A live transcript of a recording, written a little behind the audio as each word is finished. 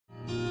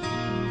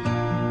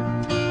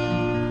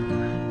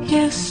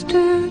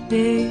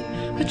day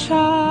a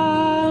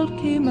child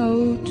came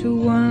out to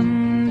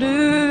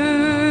wander,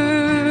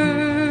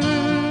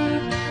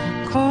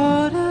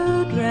 caught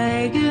a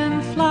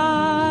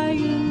dragonfly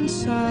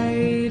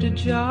inside a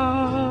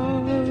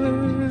jar.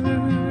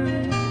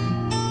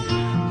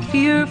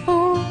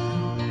 Fearful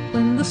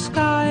when the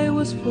sky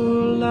was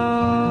full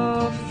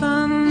of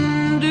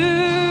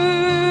thunder,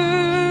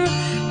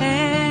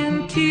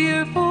 and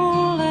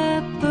tearful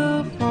at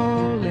the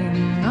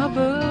falling of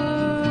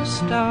a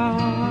star.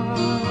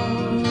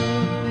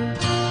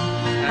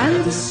 And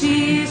the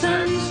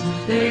seasons,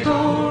 they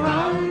go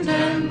round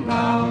and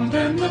round,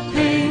 and the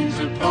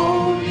painted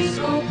ponies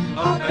go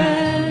up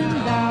and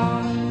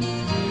down.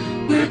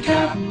 We're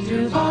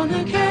captive on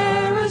the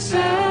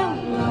carousel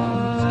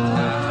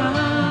of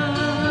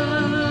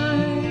time.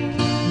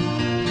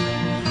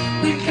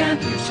 We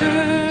can't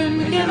return,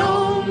 we can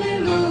only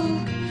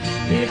look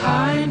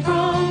behind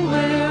from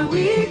where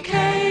we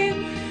came,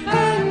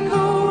 and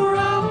go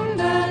round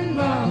and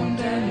round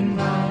and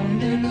round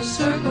in a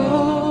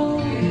circle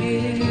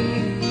again.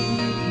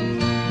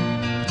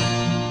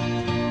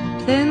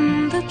 Then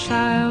the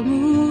child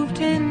moved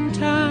 10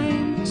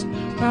 times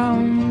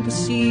round the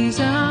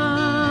seasons,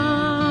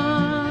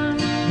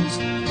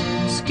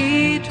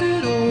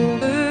 skated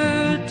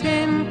over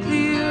 10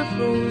 clear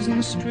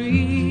frozen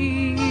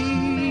streams.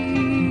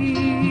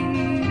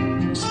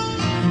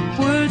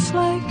 Words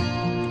like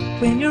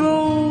when you're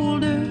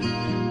older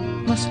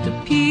must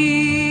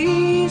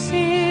appease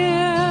him.